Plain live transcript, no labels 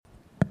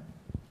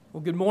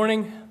Well, good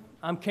morning.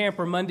 I'm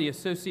Camper Mundy,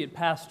 Associate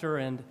Pastor,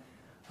 and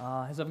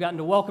as I've gotten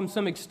to welcome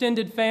some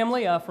extended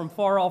family from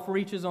far-off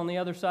reaches on the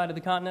other side of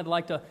the continent, I'd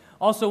like to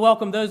also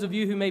welcome those of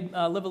you who may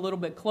live a little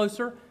bit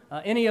closer.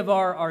 Any of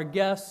our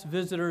guests,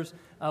 visitors,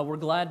 we're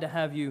glad to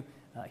have you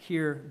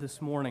here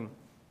this morning.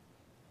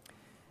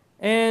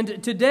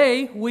 And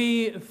today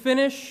we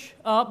finish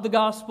up the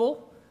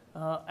gospel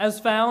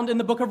as found in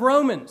the book of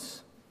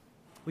Romans.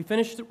 We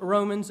finished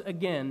Romans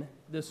again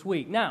this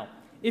week. Now,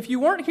 if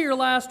you weren't here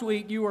last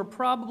week, you were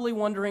probably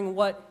wondering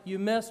what you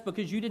missed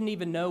because you didn't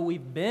even know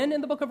we've been in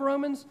the book of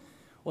Romans.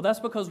 Well, that's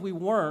because we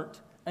weren't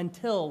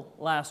until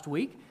last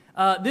week.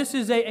 This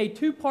is a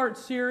two-part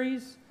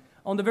series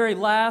on the very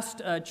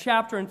last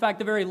chapter. In fact,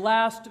 the very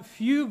last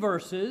few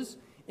verses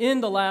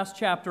in the last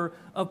chapter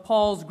of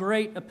Paul's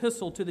great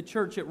epistle to the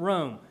church at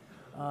Rome.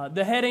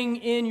 The heading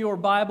in your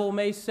Bible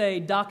may say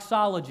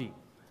doxology,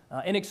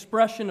 an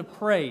expression of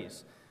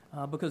praise.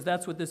 Because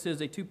that's what this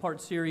is, a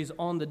two-part series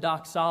on the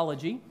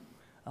doxology.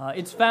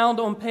 It's found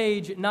on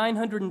page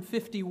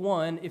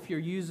 951 if you're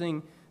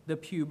using the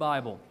Pew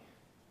Bible.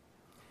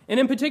 And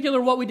in particular,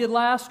 what we did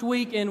last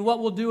week and what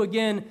we'll do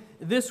again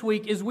this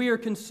week is we are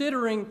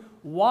considering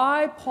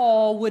why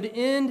Paul would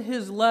end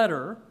his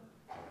letter,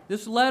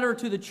 this letter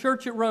to the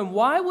church at Rome,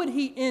 why would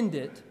he end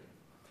it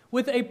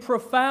with a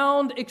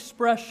profound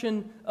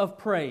expression of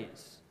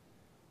praise?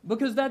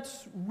 Because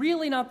that's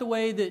really not the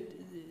way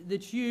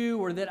that you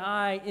or that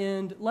I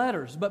end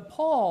letters. But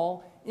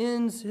Paul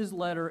ends his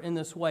letter in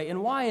this way.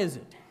 And why is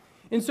it?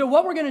 And so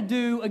what we're going to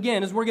do,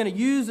 again, is we're going to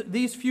use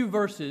these few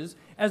verses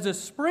as a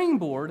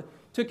springboard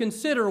to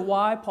consider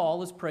why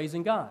Paul is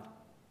praising God.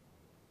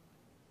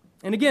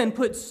 And again,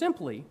 put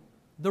simply,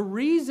 the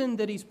reason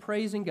that he's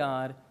praising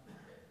God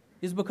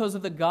is because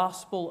of the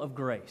gospel of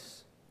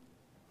grace.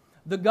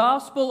 The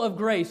gospel of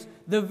grace,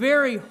 the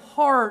very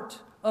heart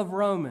of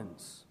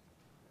Romans.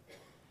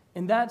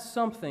 And that's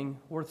something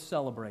worth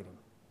celebrating.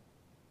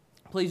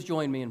 Please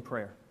join me in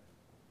prayer.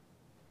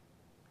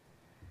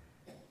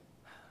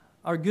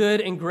 Our good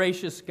and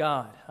gracious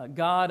God, a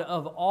God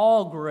of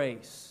all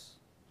grace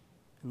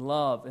and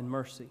love and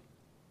mercy,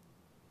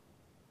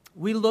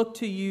 we look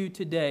to you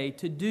today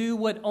to do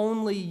what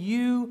only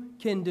you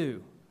can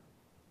do,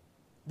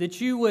 that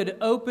you would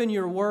open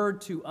your word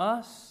to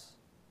us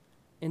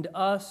and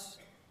us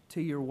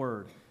to your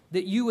word,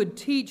 that you would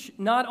teach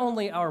not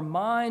only our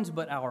minds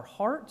but our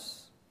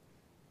hearts,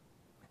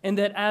 and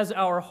that as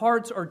our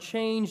hearts are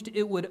changed,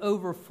 it would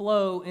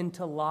overflow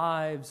into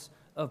lives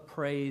of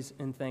praise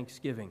and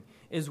thanksgiving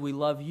as we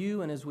love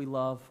you and as we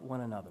love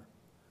one another.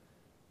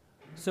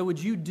 So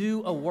would you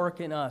do a work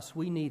in us?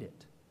 We need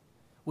it.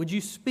 Would you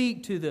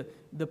speak to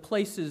the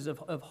places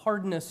of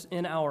hardness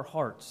in our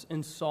hearts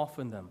and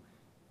soften them?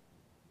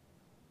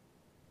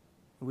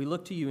 We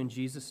look to you in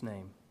Jesus'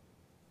 name.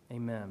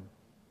 Amen.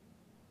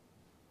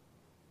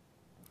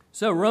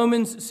 So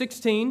Romans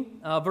 16,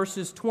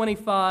 verses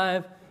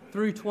 25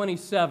 through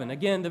 27.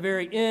 Again, the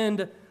very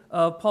end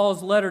of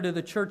Paul's letter to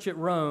the church at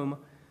Rome,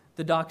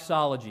 the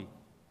doxology.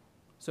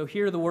 So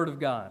hear the word of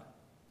God.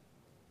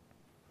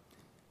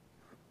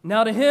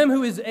 Now to him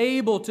who is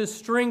able to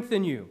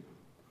strengthen you,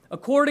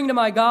 according to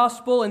my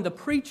gospel and the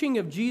preaching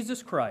of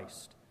Jesus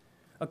Christ,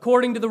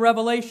 according to the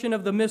revelation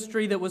of the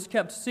mystery that was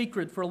kept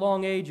secret for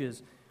long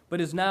ages, but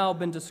has now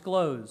been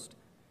disclosed,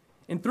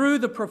 and through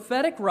the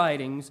prophetic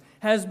writings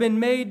has been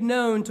made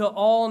known to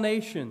all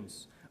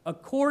nations,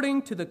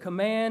 according to the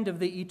command of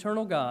the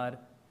eternal God,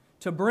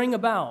 to bring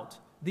about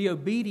the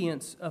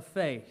obedience of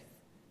faith.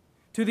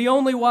 To the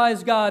only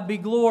wise God be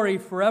glory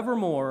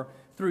forevermore,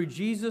 through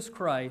Jesus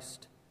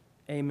Christ.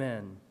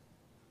 Amen.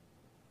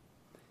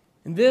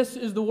 And this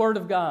is the word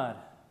of God,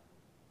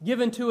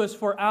 given to us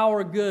for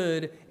our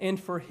good and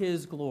for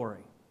His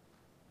glory.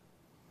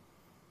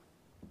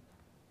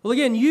 Well,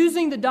 again,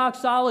 using the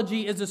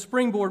doxology as a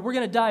springboard, we're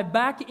going to dive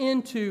back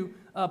into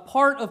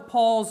part of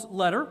Paul's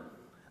letter,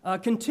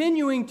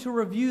 continuing to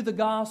review the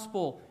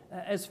gospel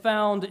as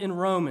found in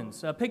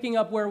Romans, picking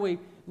up where we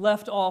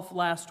left off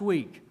last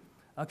week,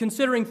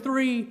 considering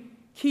three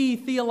key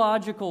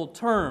theological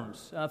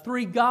terms,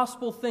 three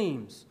gospel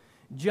themes: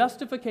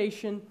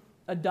 justification,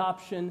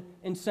 adoption,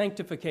 and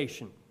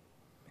sanctification.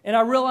 And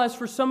I realize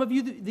for some of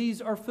you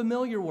these are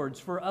familiar words,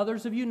 for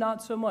others of you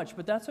not so much,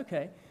 but that's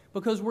okay,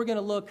 because we're going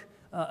to look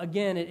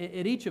again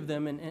at each of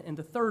them and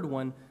the third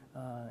one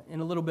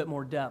in a little bit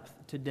more depth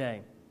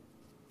today.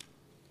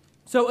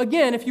 So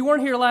again, if you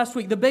weren't here last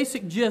week, the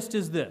basic gist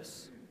is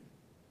this: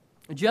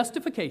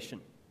 justification,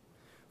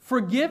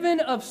 forgiven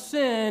of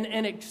sin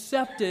and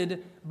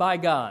accepted by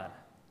God.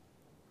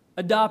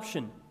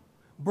 Adoption,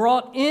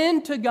 brought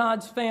into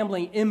God's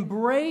family,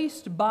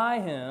 embraced by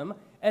Him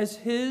as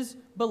His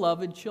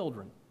beloved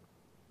children.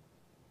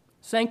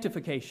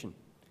 Sanctification,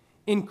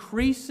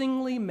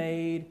 increasingly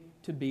made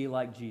to be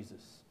like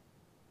Jesus.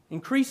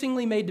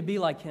 Increasingly made to be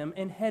like Him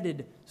and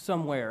headed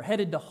somewhere,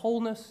 headed to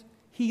wholeness,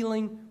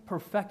 healing,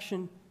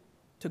 perfection,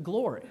 to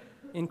glory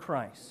in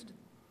Christ.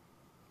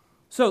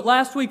 So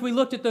last week we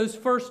looked at those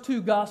first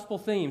two gospel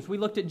themes. We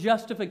looked at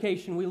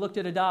justification, we looked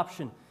at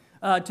adoption.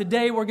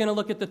 Today we're going to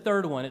look at the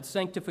third one. It's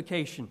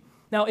sanctification.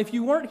 Now, if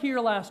you weren't here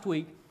last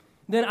week,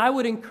 then I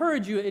would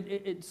encourage you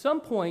at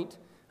some point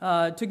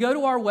to go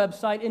to our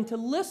website and to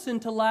listen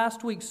to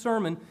last week's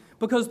sermon,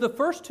 because the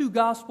first two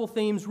gospel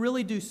themes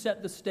really do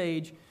set the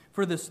stage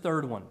for this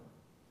third one.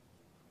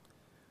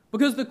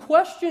 Because the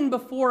question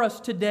before us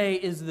today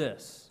is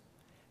this: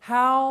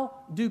 how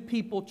do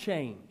people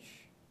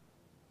change?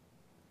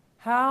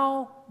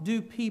 How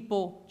do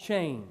people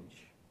change?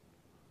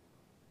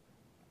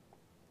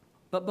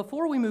 But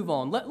before we move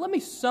on, let me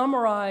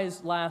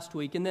summarize last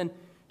week and then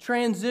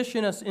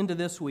transition us into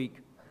this week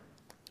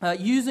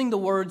using the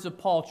words of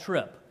Paul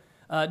Tripp.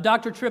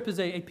 Dr. Tripp is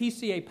a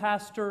PCA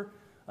pastor,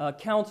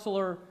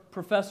 counselor,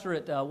 professor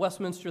at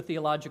Westminster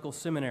Theological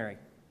Seminary.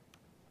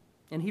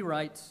 And he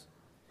writes,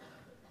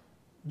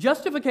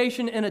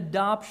 "Justification and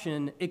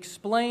adoption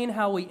explain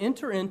how we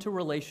enter into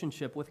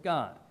relationship with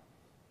God.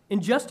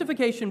 In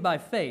justification by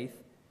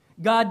faith,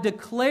 God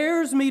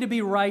declares me to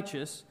be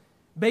righteous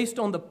based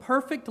on the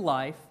perfect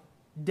life,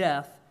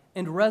 death,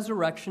 and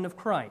resurrection of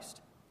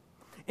Christ.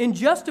 In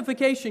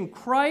justification,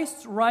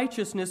 Christ's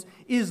righteousness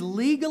is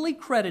legally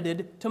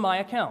credited to my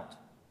account.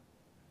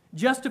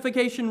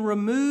 Justification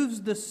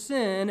removes the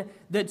sin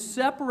that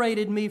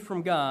separated me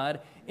from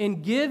God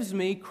and gives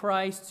me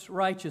Christ's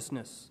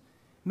righteousness,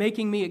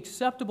 making me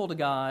acceptable to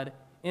God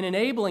and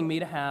enabling me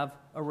to have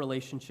a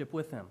relationship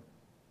with Him."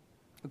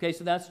 Okay,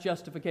 so that's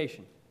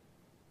justification.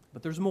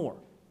 But there's more.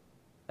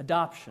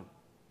 Adoption.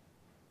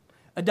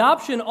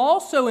 Adoption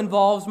also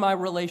involves my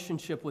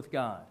relationship with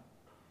God.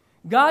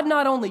 God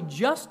not only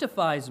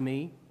justifies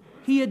me,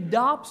 He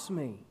adopts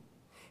me.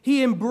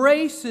 He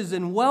embraces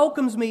and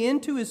welcomes me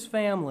into His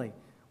family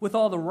with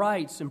all the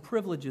rights and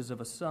privileges of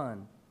a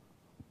son.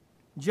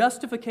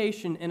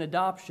 Justification and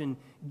adoption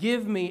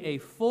give me a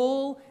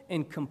full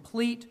and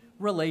complete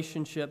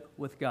relationship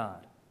with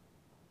God.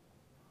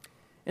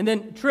 And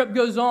then Tripp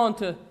goes on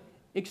to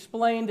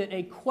explain that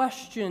a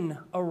question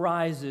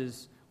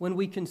arises when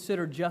we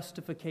consider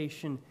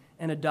justification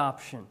and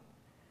adoption.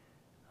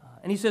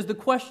 And he says the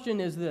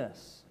question is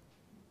this: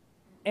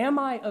 am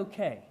I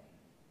okay?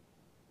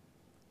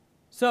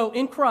 So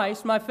in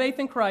Christ, my faith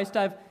in Christ,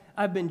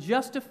 I've been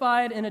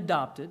justified and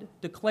adopted,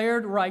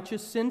 declared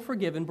righteous, sin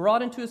forgiven,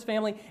 brought into His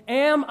family.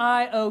 Am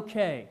I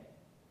okay?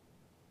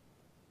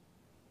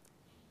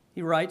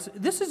 He writes,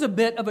 this is a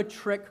bit of a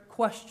trick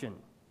question.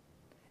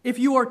 If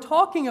you are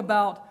talking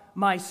about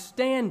my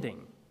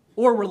standing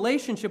or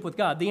relationship with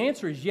God, the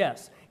answer is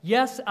yes.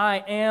 Yes,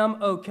 I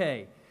am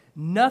okay.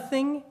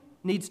 Nothing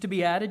needs to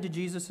be added to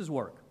Jesus'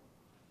 work.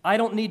 I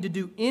don't need to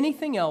do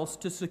anything else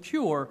to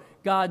secure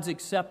God's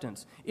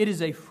acceptance. It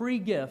is a free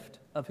gift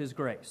of His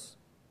grace.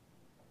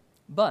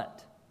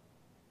 But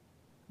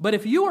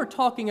if you are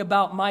talking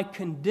about my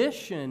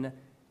condition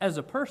as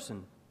a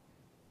person,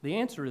 the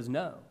answer is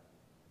no.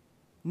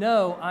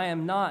 No, I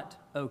am not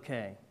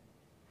okay.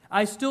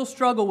 I still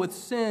struggle with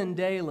sin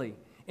daily,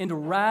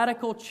 and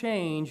radical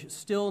change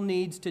still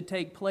needs to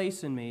take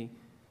place in me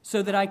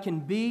so that I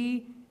can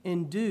be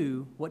and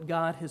do what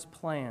God has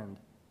planned.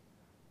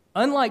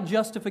 Unlike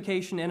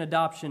justification and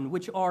adoption,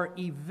 which are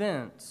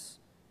events,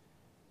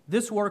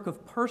 this work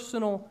of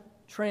personal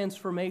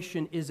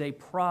transformation is a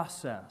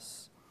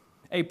process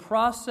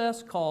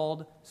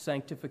called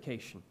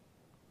sanctification.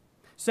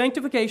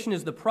 Sanctification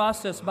is the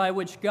process by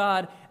which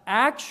God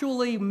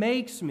actually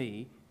makes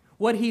me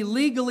what He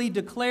legally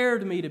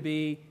declared me to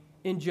be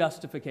in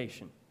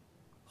justification: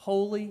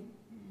 holy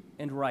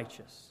and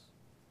righteous.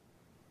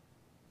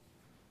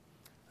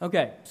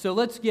 Okay, so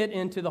let's get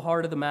into the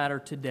heart of the matter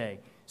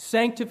today.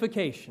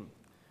 Sanctification.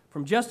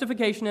 From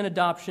justification and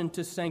adoption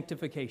to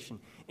sanctification.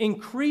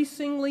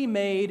 Increasingly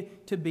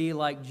made to be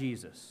like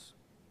Jesus.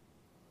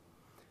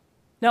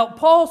 Now,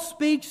 Paul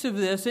speaks of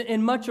this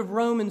in much of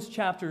Romans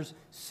chapters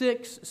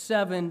 6,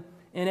 7,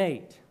 and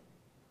 8.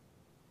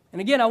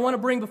 And again, I want to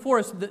bring before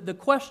us the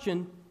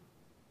question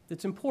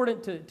that's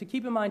important to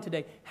keep in mind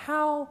today.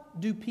 How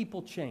do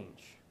people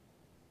change?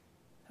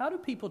 How do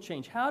people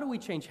change? How do we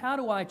change? How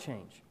do I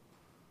change?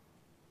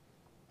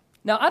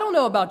 Now, I don't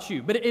know about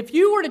you, but if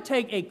you were to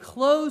take a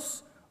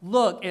close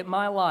look at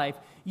my life,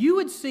 you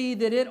would see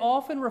that it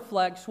often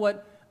reflects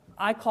what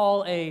I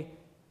call a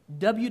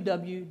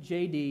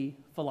WWJD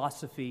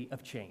philosophy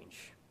of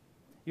change.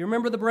 You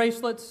remember the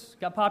bracelets?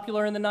 Got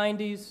popular in the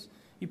 90s.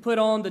 You put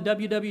on the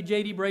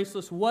WWJD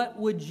bracelets. What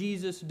would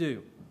Jesus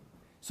do?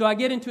 So I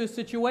get into a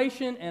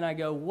situation and I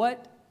go,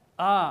 what?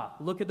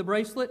 Look at the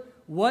bracelet.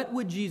 What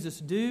would Jesus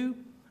do?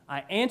 I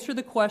answer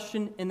the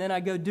question and then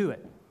I go do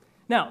it.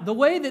 Now, the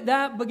way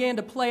that began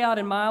to play out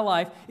in my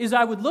life is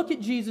I would look at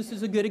Jesus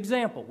as a good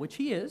example, which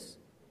He is,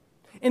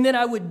 and then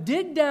I would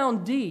dig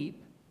down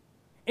deep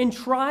and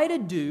try to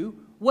do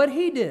what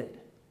He did.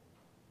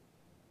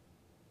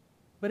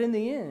 But in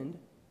the end,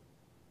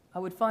 I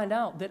would find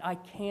out that I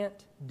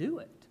can't do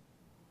it.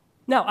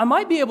 Now, I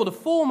might be able to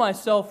fool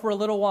myself for a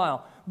little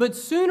while, but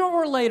sooner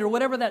or later,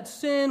 whatever that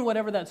sin,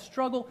 whatever that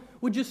struggle,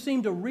 would just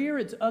seem to rear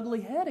its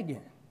ugly head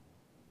again.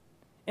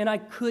 And I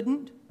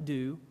couldn't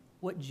do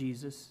what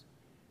Jesus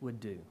would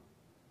do.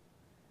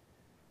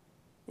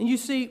 And you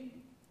see,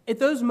 at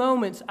those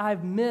moments,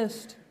 I've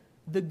missed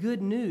the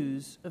good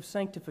news of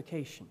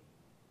sanctification.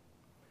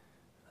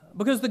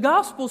 Because the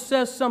gospel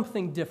says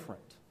something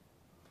different.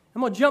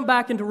 I'm going to jump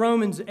back into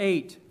Romans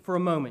 8 for a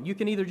moment. You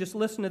can either just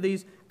listen to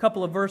these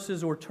couple of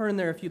verses or turn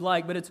there if you'd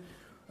like, but it's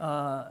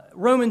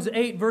Romans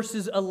 8,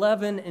 verses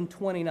 11 and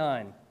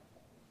 29.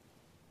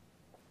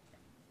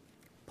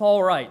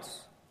 Paul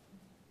writes,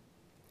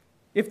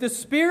 "If the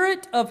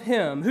Spirit of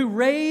Him who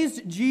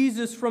raised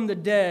Jesus from the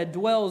dead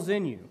dwells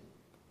in you,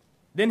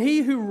 then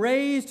He who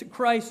raised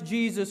Christ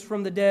Jesus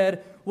from the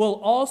dead will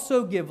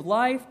also give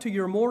life to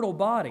your mortal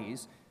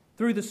bodies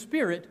through the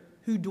Spirit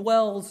who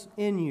dwells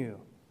in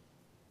you.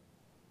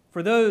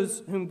 For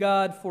those whom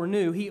God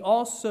foreknew, He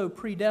also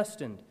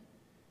predestined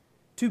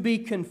to be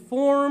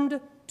conformed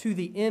to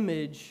the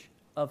image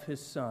of His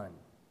Son."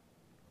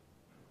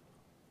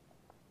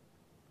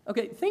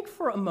 Okay, think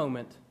for a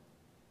moment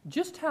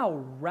just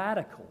how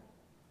radical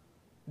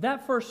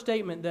that first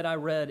statement that I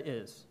read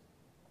is.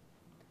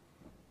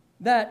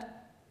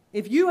 That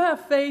if you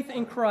have faith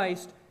in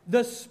Christ,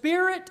 the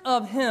Spirit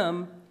of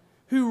Him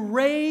who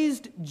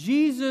raised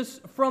Jesus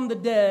from the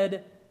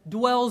dead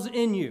dwells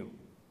in you.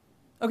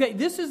 Okay,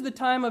 this is the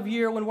time of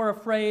year when we're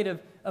afraid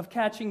of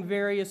catching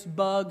various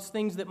bugs,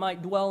 things that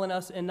might dwell in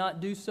us and not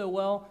do so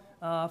well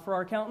for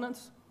our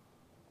countenance.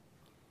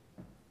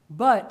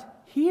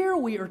 But here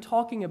we are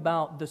talking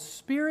about the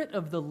Spirit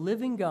of the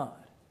living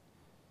God,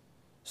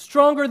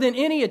 stronger than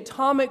any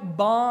atomic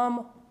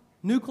bomb,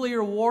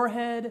 nuclear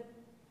warhead.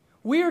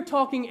 We are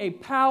talking a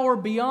power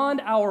beyond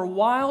our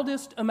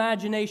wildest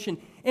imagination,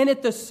 and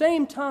at the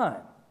same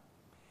time,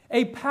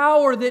 a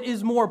power that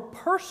is more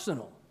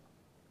personal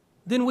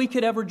than we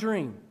could ever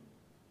dream.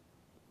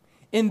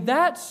 And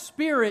that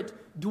Spirit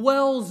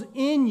dwells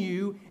in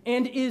you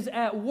and is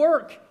at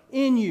work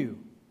in you.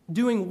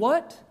 Doing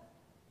what?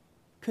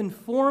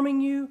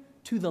 Conforming you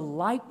to the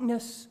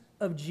likeness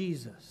of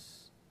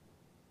Jesus.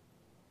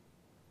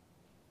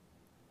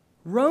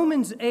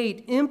 Romans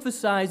 8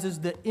 emphasizes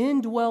the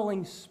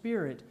indwelling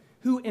Spirit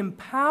who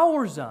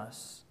empowers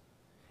us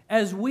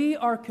as we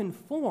are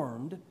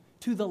conformed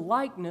to the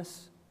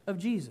likeness of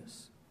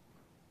Jesus.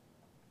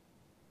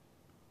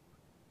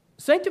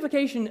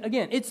 Sanctification,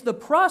 again, it's the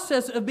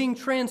process of being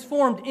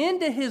transformed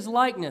into His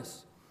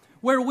likeness,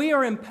 where we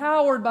are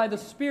empowered by the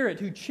Spirit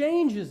who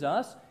changes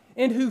us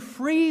and who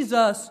frees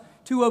us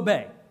to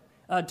obey,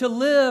 to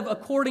live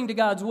according to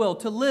God's will,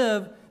 to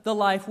live the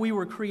life we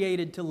were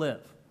created to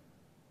live.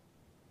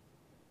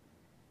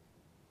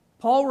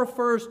 Paul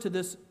refers to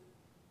this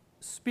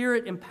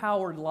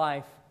Spirit-empowered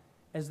life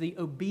as the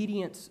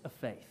obedience of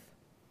faith.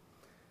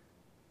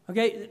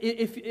 Okay,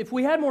 if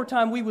we had more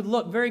time, we would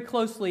look very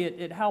closely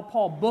at how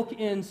Paul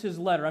bookends his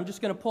letter. I'm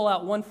just going to pull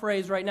out one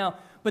phrase right now.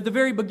 But the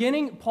very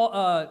beginning,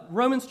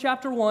 Romans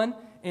chapter 1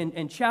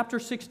 and chapter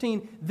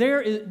 16,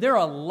 there are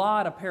a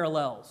lot of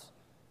parallels.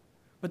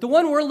 But the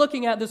one we're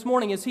looking at this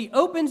morning is he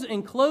opens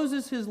and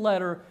closes his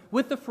letter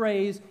with the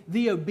phrase,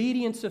 the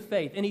obedience of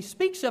faith. And he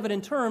speaks of it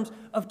in terms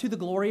of to the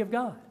glory of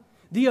God.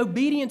 The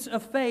obedience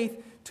of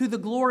faith to the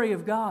glory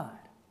of God.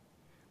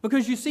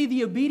 Because you see,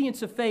 the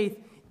obedience of faith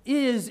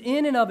is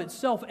in and of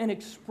itself an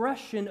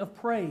expression of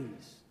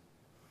praise.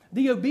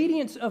 The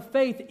obedience of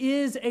faith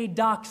is a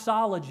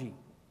doxology.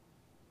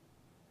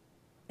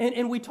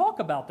 And we talk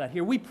about that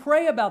here. We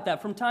pray about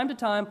that from time to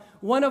time.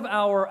 One of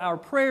our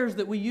prayers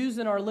that we use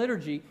in our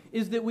liturgy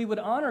is that we would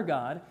honor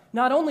God,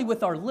 not only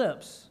with our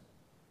lips,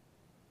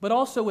 but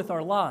also with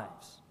our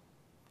lives.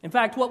 In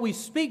fact, what we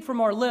speak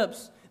from our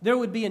lips, there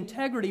would be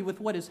integrity with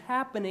what is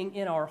happening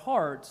in our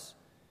hearts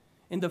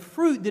and the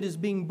fruit that is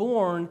being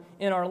born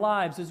in our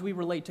lives as we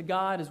relate to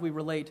God, as we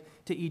relate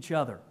to each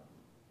other.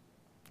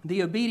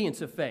 The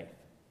obedience of faith.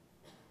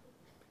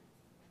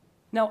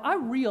 Now, I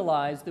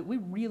realize that we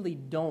really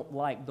don't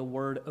like the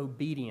word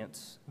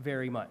obedience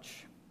very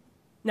much.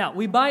 Now,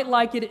 we might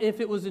like it if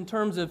it was in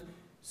terms of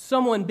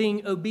someone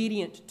being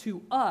obedient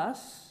to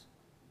us.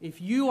 If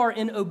you are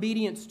in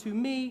obedience to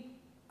me,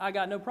 I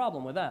got no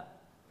problem with that.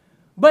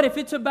 But if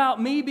it's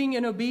about me being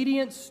in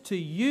obedience to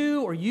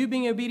you or you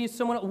being in obedience to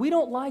someone else, we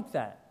don't like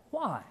that.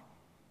 Why?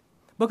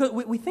 Because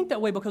we think that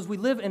way because we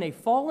live in a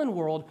fallen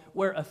world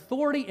where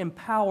authority and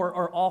power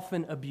are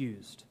often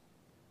abused.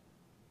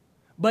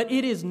 But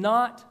it is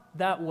not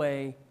that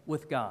way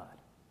with God.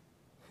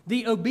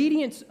 The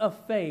obedience of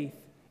faith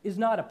is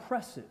not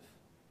oppressive,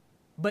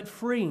 but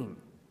freeing,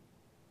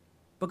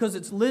 because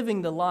it's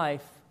living the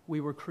life we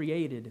were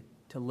created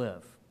to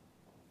live.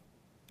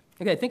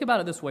 Okay, think about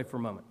it this way for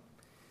a moment.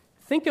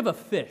 Think of a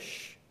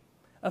fish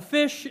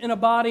in a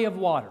body of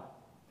water.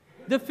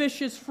 The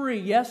fish is free.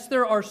 Yes,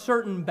 there are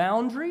certain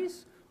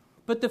boundaries,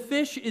 but the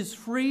fish is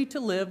free to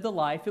live the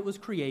life it was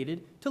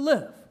created to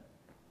live.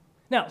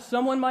 Now,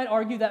 someone might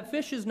argue that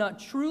fish is not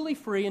truly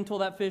free until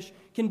that fish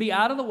can be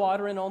out of the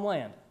water and on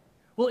land.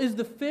 Well, is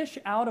the fish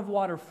out of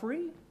water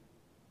free?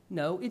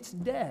 No, it's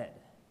dead.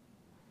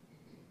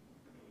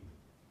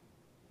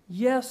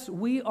 Yes,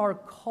 we are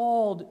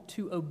called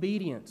to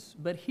obedience,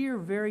 but hear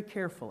very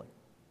carefully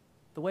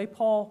the way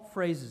Paul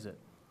phrases it.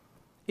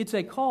 It's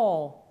a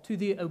call to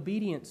the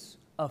obedience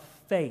of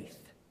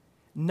faith,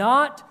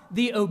 not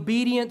the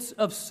obedience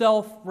of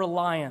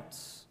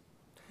self-reliance,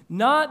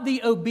 not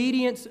the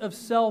obedience of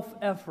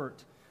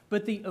self-effort,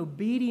 but the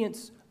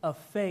obedience of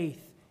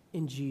faith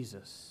in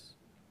Jesus.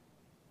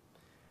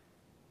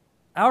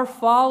 Our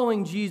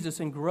following Jesus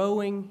and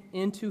growing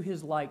into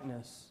His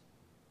likeness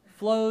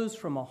flows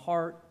from a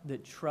heart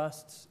that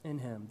trusts in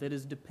Him, that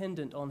is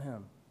dependent on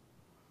Him.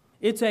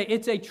 It's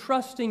a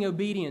trusting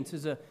obedience,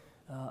 as a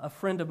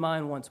friend of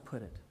mine once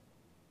put it.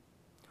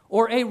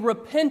 Or a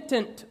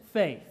repentant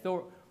faith,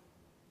 or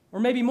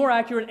maybe more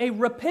accurate, a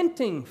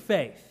repenting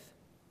faith.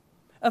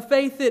 A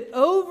faith that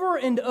over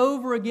and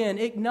over again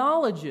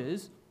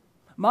acknowledges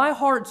my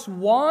heart's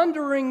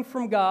wandering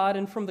from God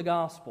and from the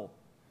gospel,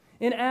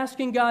 in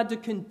asking God to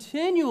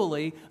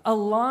continually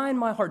align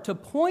my heart, to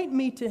point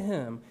me to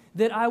Him,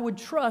 that I would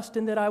trust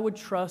and that I would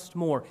trust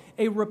more.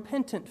 A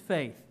repentant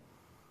faith.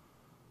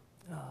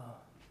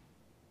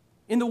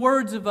 In the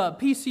words of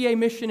PCA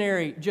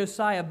missionary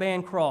Josiah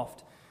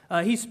Bancroft,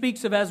 he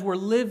speaks of as we're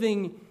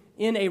living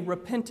in a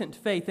repentant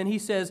faith, and he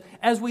says,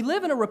 as we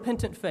live in a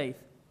repentant faith,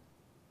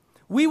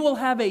 we will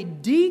have a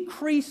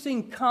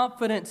decreasing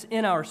confidence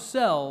in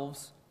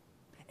ourselves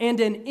and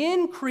an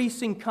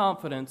increasing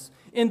confidence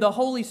in the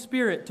Holy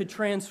Spirit to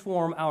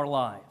transform our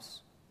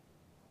lives.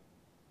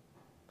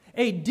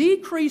 A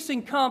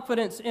decreasing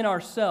confidence in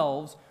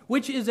ourselves,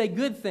 which is a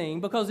good thing,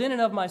 because in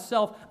and of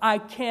myself, I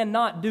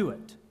cannot do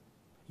it.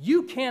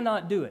 You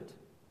cannot do it.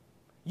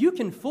 You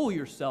can fool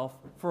yourself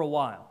for a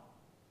while.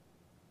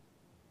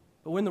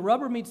 But when the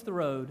rubber meets the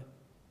road,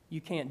 you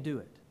can't do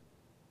it.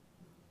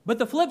 But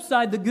the flip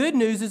side, the good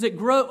news is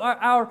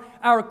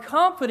our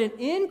confidence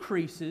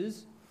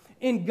increases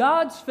in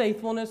God's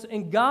faithfulness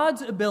and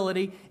God's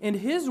ability and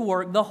His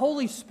work, the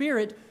Holy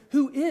Spirit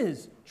who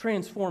is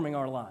transforming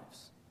our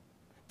lives.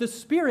 The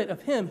Spirit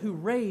of Him who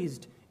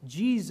raised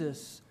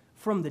Jesus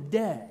from the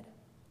dead,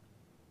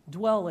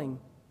 dwelling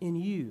in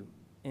you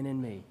and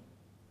in me.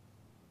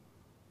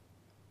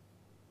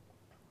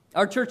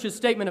 Our church's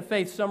statement of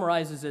faith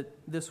summarizes it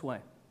this way.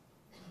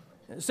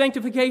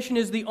 Sanctification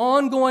is the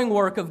ongoing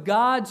work of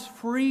God's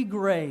free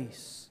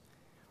grace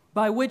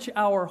by which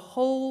our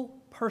whole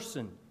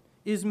person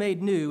is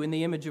made new in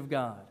the image of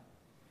God.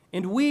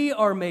 And we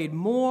are made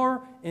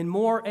more and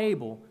more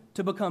able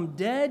to become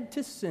dead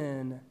to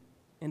sin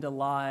and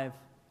alive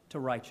to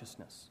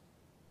righteousness.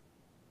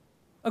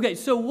 Okay,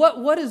 so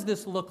what does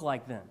this look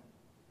like then?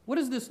 What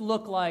does this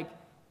look like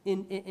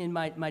in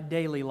my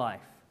daily life?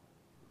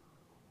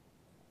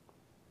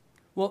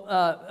 Well,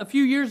 a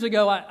few years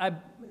ago, I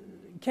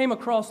came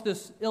across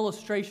this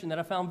illustration that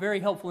I found very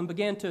helpful and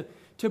began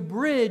to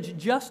bridge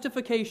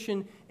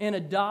justification and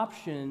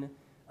adoption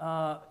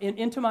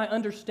into my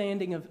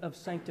understanding of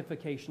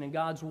sanctification and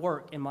God's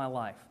work in my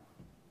life.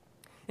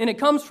 And it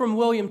comes from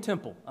William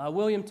Temple.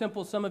 William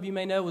Temple, some of you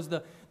may know, was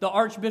the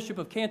Archbishop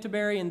of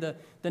Canterbury in the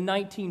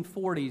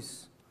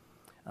 1940s.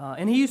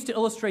 And he used to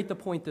illustrate the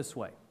point this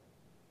way.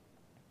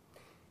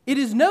 It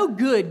is no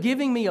good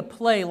giving me a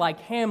play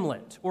like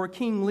Hamlet or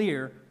King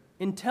Lear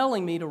and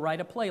telling me to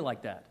write a play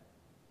like that.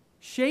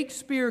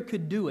 Shakespeare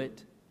could do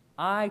it,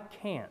 I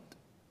can't.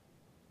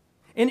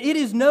 And it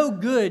is no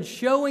good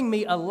showing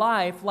me a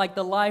life like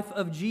the life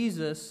of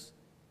Jesus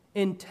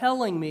and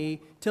telling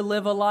me to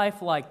live a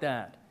life like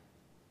that.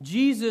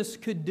 Jesus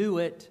could do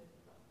it,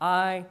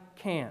 I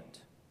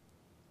can't.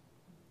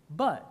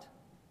 But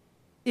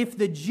if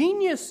the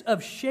genius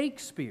of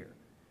Shakespeare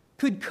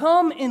could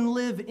come and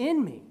live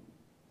in me,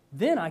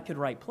 then I could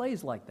write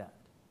plays like that.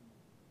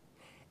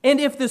 And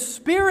if the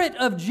Spirit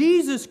of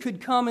Jesus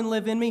could come and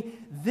live in me,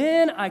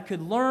 then I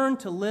could learn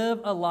to live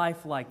a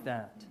life like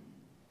that.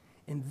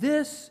 And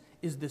this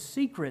is the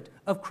secret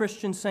of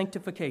Christian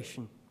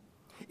sanctification.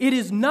 It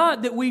is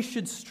not that we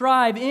should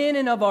strive in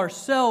and of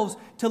ourselves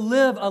to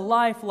live a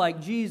life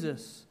like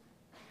Jesus,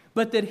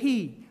 but that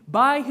He,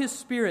 by His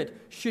Spirit,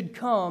 should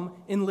come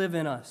and live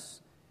in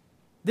us.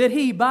 That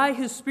He, by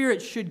His Spirit,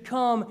 should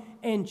come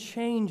and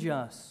change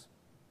us.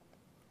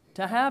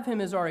 To have Him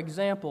as our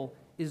example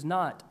is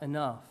not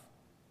enough.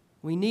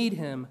 We need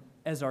Him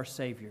as our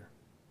Savior.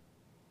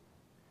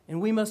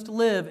 And we must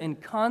live in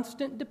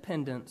constant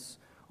dependence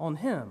on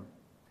Him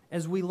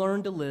as we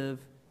learn to live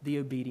the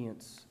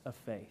obedience of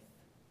faith.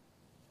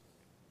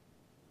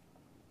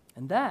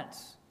 And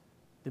that's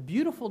the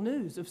beautiful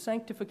news of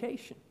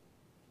sanctification.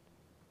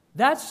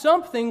 That's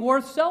something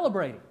worth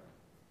celebrating.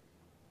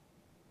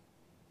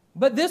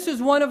 But this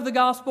is one of the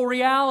gospel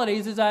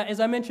realities, as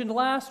I mentioned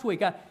last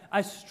week.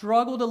 I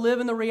struggle to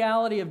live in the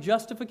reality of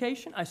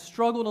justification. I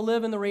struggle to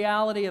live in the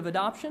reality of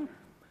adoption.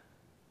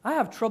 I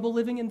have trouble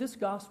living in this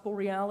gospel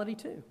reality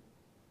too.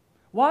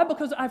 Why?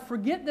 Because I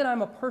forget that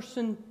I'm a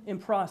person in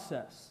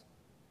process.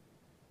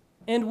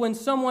 And when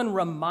someone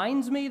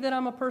reminds me that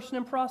I'm a person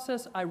in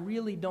process, I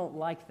really don't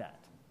like that.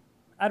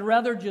 I'd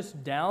rather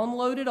just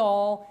download it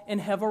all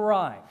and have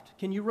arrived.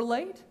 Can you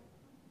relate?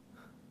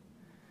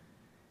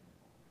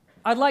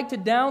 I'd like to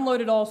download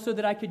it all so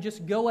that I could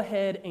just go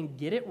ahead and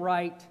get it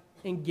right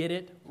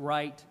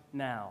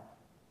now.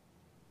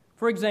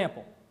 For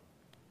example,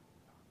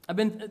 I've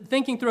been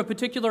thinking through a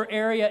particular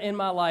area in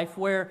my life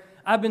where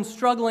I've been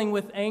struggling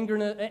with anger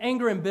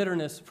and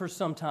bitterness for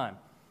some time.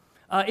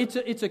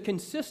 It's a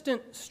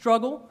consistent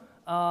struggle.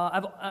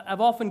 I've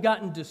often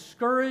gotten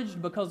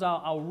discouraged because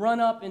I'll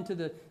run up into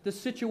the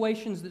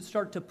situations that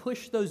start to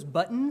push those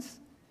buttons.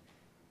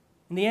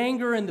 And the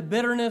anger and the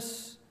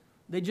bitterness,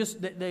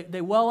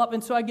 they well up,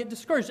 and so I get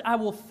discouraged. I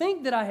will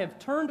think that I have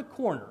turned a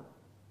corner,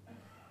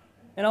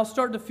 and I'll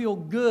start to feel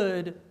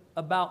good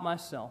about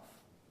myself.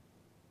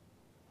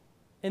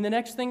 And the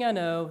next thing I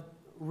know,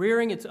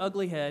 rearing its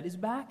ugly head is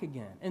back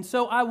again. And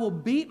so I will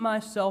beat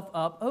myself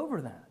up over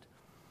that.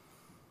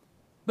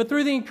 But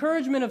through the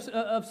encouragement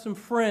of some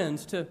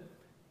friends to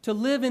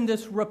live in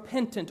this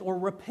repentant or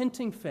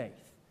repenting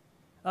faith,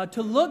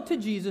 to look to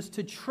Jesus,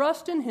 to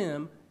trust in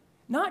Him,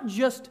 not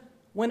just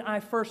when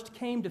I first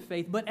came to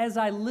faith, but as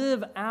I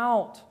live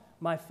out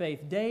my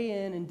faith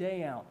day in and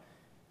day out,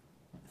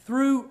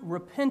 through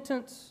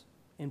repentance,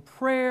 in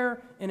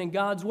prayer, and in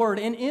God's Word,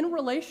 and in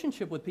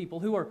relationship with people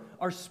who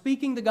are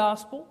speaking the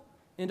gospel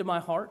into my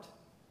heart,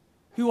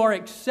 who are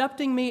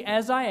accepting me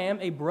as I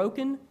am, a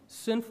broken,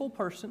 sinful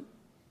person,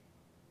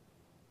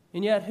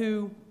 and yet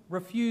who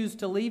refuse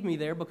to leave me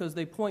there because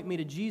they point me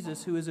to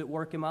Jesus who is at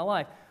work in my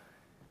life.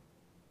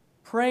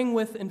 Praying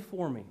with and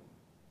for me.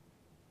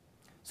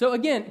 So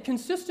again,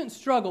 consistent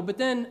struggle, but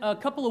then a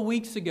couple of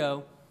weeks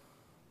ago,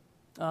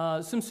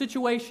 some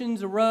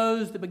situations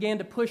arose that began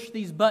to push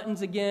these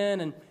buttons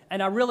again,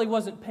 and I really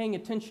wasn't paying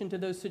attention to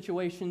those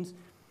situations.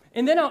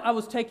 And then I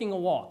was taking a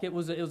walk. It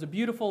was a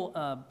beautiful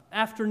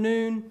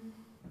afternoon,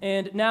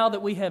 and now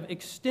that we have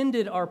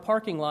extended our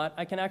parking lot,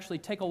 I can actually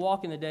take a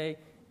walk in the day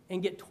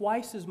and get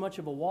twice as much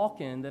of a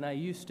walk in than I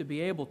used to be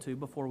able to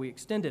before we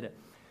extended it.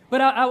 But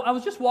I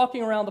was just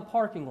walking around the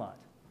parking lot,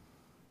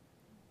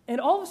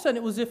 and all of a sudden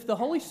it was as if the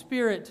Holy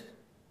Spirit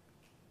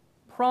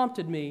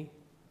prompted me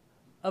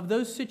of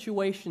those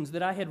situations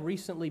that I had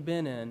recently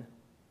been in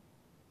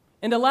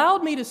and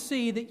allowed me to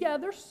see that, yeah,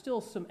 there's still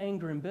some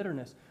anger and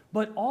bitterness,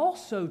 but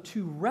also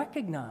to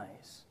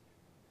recognize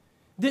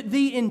that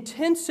the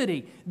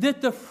intensity,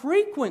 that the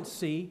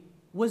frequency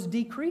was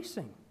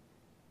decreasing.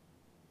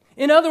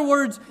 In other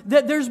words,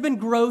 that there's been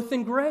growth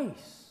in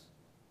grace,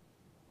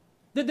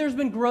 that there's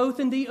been growth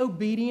in the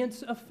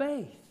obedience of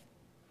faith.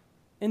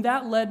 And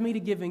that led me to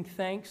giving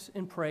thanks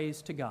and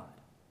praise to God.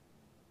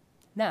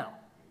 Now,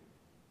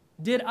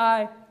 did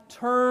I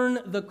turn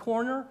the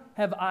corner?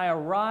 Have I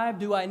arrived?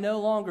 Do I no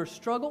longer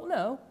struggle?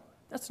 No,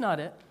 that's not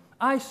it.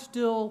 I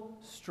still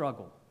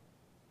struggle.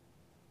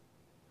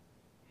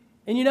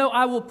 And you know,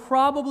 I will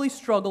probably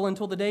struggle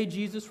until the day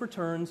Jesus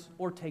returns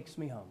or takes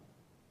me home.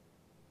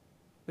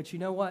 But you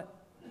know what?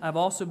 I've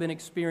also been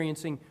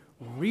experiencing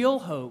real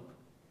hope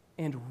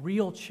and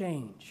real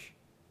change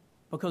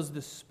because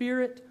the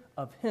Spirit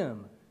of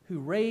Him who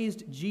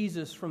raised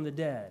Jesus from the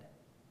dead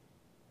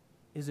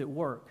is at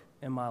work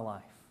in my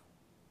life.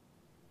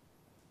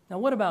 Now,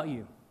 what about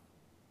you?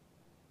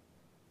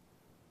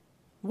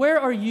 Where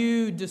are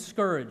you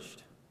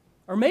discouraged?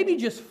 Or maybe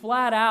just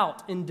flat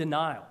out in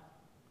denial?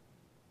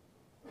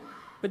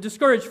 But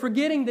discouraged,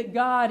 forgetting that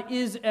God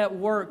is at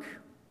work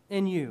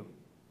in you.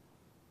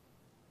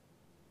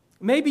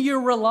 Maybe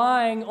you're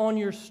relying on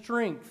your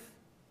strength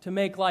to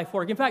make life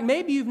work. In fact,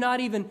 maybe you've not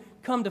even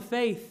come to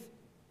faith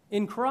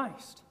in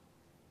Christ.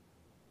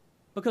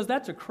 Because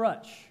that's a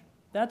crutch.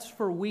 That's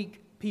for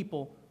weak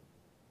people.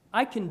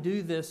 I can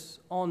do this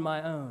on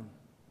my own.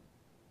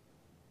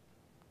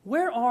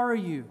 Where are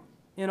you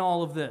in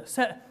all of this?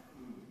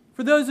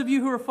 For those of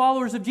you who are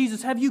followers of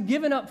Jesus, have you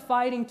given up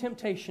fighting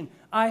temptation?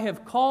 I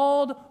have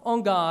called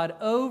on God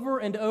over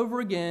and over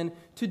again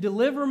to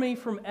deliver me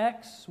from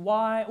X,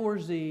 Y, or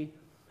Z,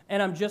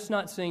 and I'm just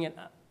not seeing it.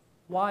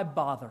 Why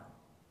bother?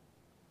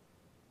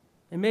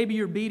 And maybe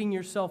you're beating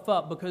yourself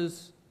up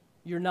because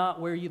you're not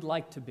where you'd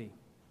like to be.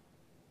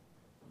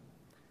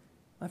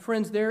 My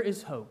friends, there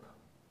is hope.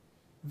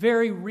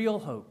 Very real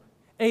hope,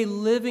 a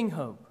living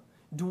hope,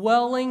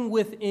 dwelling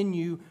within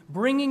you,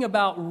 bringing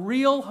about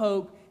real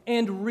hope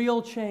and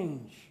real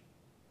change.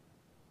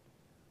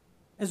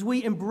 As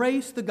we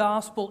embrace the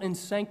gospel in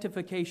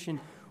sanctification,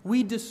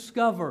 we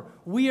discover,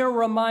 we are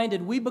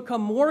reminded, we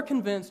become more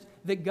convinced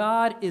that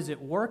God is at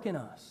work in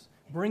us,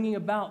 bringing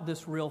about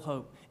this real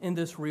hope and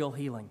this real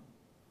healing.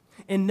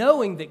 And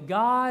knowing that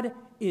God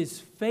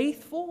is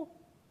faithful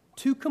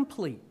to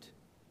complete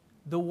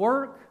the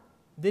work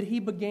that He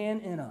began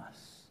in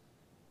us.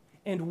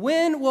 And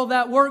when will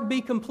that work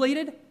be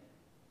completed?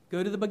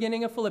 Go to the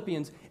beginning of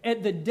Philippians.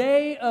 At the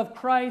day of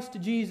Christ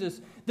Jesus,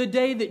 the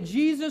day that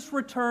Jesus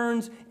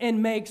returns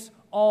and makes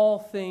all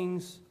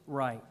things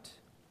right.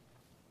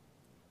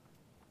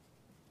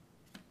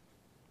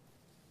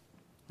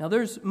 Now,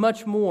 there's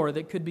much more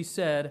that could be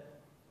said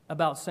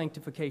about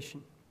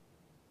sanctification.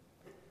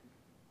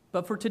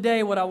 But for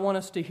today, what I want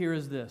us to hear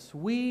is this.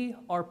 We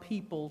are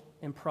people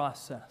in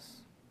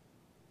process.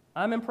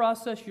 I'm in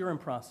process, you're in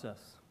process.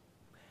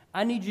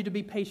 I need you to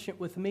be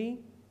patient with me.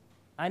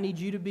 I need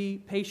you to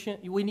be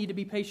patient. We need to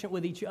be patient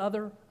with each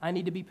other. I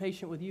need to be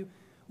patient with you.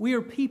 We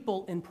are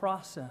people in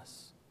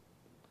process.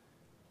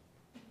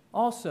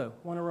 Also,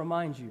 want to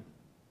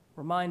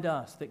remind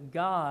us that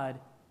God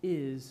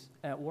is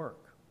at work.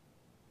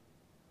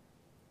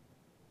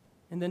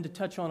 And then to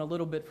touch on a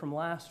little bit from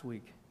last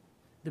week,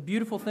 the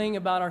beautiful thing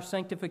about our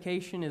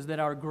sanctification is that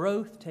our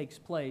growth takes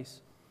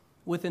place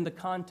within the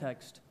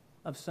context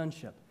of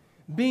sonship.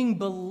 Being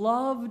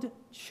beloved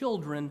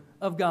children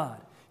of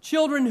God.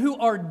 Children who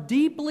are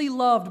deeply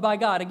loved by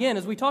God. Again,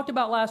 as we talked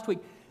about last week,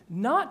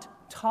 not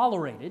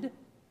tolerated,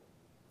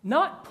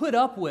 not put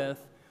up with,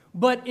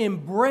 but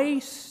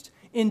embraced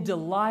and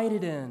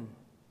delighted in.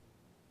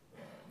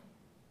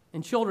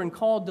 And children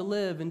called to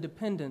live in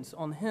dependence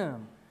on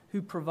Him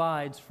who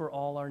provides for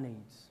all our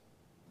needs.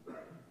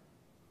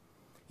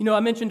 You know, I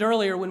mentioned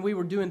earlier when we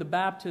were doing the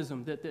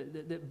baptism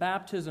that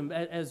baptism,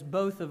 as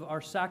both of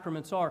our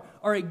sacraments are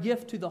a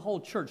gift to the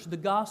whole church, the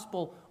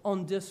gospel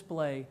on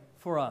display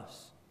for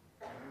us.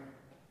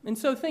 And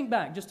so think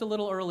back just a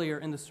little earlier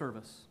in the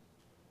service.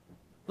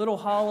 Little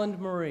Holland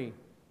Marie.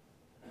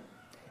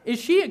 Is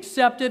she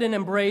accepted and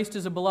embraced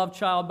as a beloved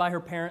child by her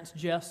parents,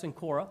 Jess and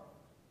Cora?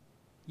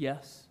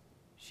 Yes,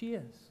 she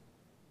is.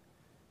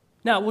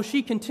 Now, will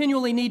she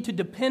continually need to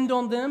depend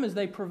on them as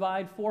they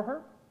provide for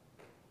her?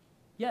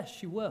 Yes,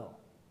 she will.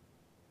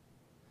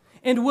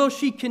 And will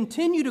she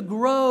continue to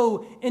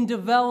grow and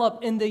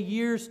develop in the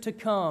years to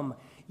come?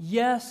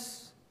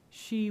 Yes,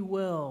 she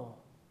will.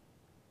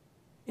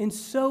 And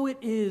so it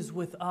is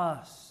with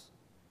us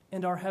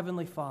and our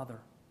Heavenly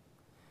Father.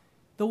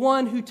 The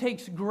one who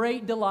takes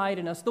great delight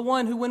in us, the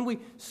one who, when we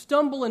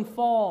stumble and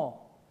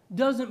fall,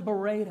 doesn't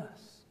berate us,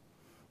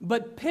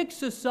 but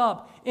picks us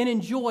up and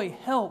in joy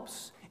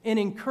helps and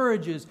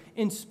encourages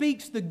and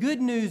speaks the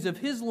good news of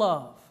His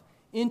love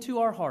into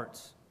our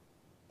hearts,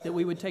 that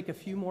we would take a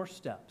few more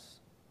steps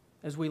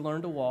as we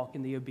learn to walk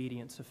in the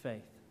obedience of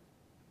faith.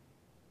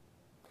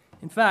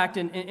 In fact,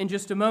 in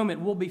just a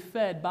moment, we'll be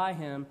fed by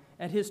Him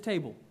at His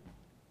table,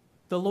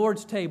 the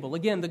Lord's table.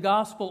 Again, the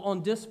gospel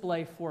on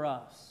display for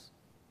us.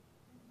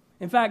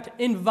 In fact,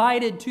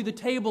 invited to the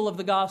table of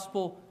the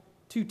gospel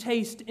to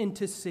taste and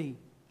to see,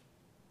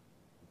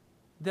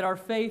 that our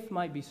faith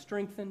might be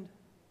strengthened,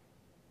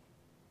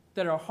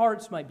 that our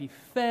hearts might be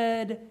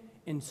fed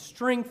and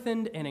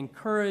strengthened and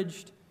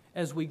encouraged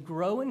as we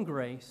grow in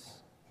grace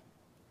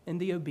in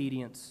the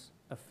obedience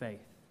of faith.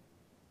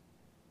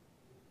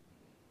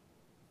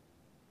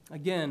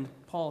 Again,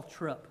 Paul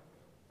Tripp.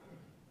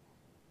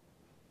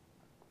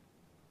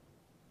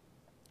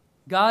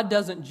 God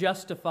doesn't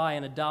justify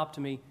and adopt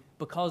me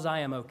because I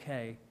am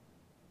okay,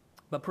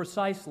 but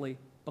precisely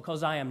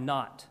because I am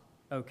not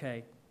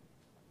okay.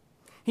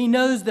 He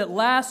knows that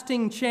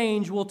lasting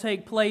change will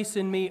take place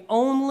in me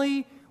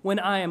only when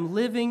I am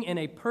living in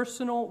a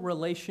personal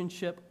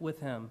relationship with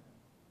Him.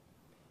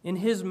 In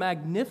His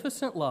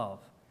magnificent love,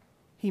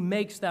 He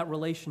makes that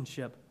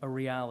relationship a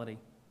reality.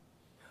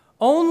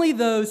 Only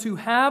those who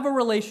have a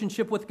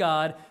relationship with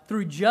God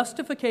through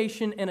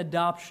justification and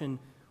adoption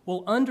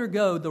will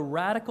undergo the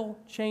radical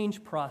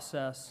change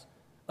process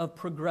of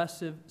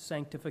progressive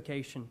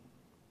sanctification.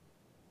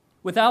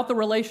 Without the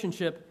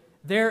relationship,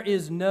 there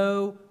is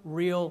no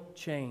real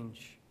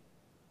change.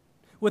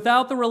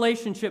 Without the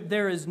relationship,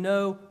 there is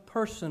no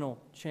personal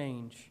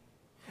change.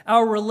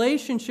 Our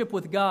relationship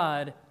with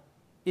God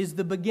is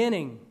the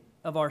beginning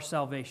of our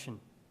salvation,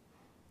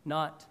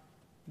 not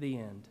the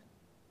end.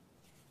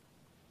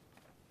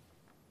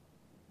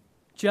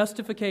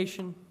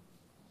 Justification,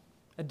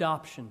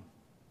 adoption,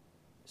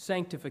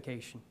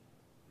 sanctification.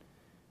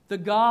 The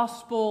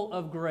gospel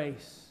of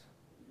grace.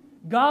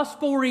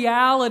 Gospel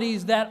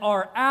realities that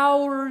are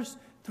ours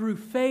through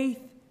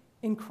faith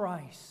in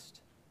Christ.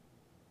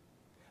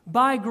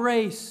 By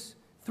grace,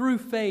 through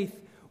faith,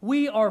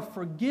 we are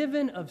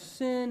forgiven of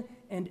sin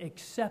and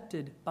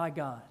accepted by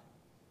God.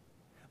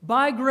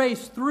 By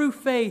grace, through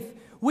faith,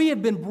 we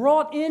have been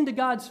brought into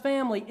God's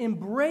family,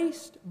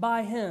 embraced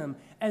by Him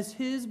as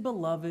His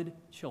beloved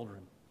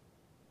children.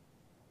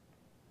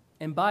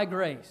 And by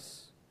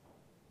grace,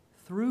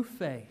 through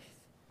faith,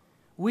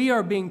 we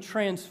are being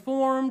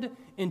transformed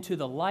into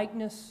the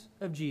likeness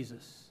of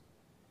Jesus.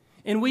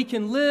 And we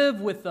can live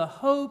with the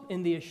hope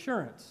and the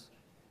assurance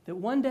that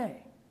one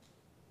day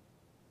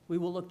we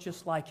will look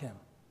just like Him.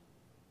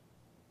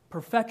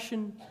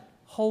 Perfection,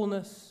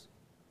 wholeness,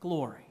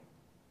 glory.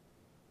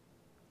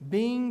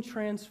 Being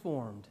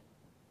transformed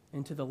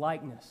into the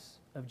likeness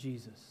of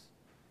Jesus.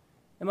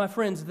 And my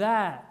friends,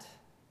 that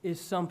is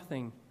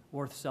something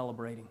worth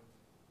celebrating.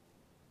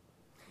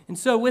 And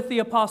so with the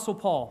Apostle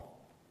Paul,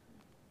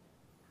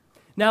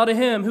 now to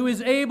Him who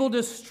is able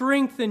to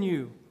strengthen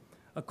you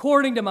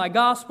according to my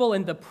gospel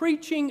and the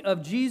preaching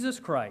of Jesus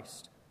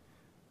Christ,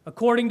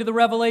 according to the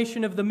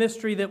revelation of the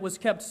mystery that was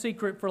kept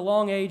secret for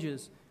long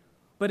ages,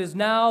 but has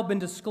now been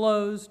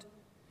disclosed,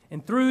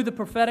 and through the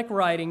prophetic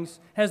writings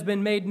has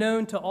been made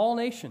known to all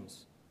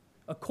nations,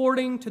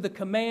 according to the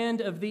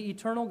command of the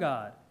eternal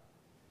God,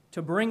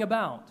 to bring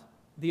about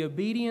the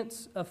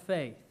obedience of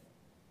faith.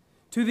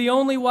 To the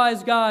only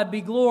wise God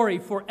be glory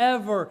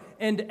forever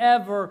and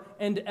ever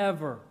and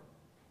ever,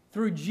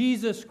 through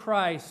Jesus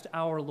Christ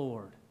our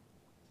Lord.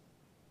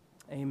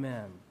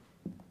 Amen.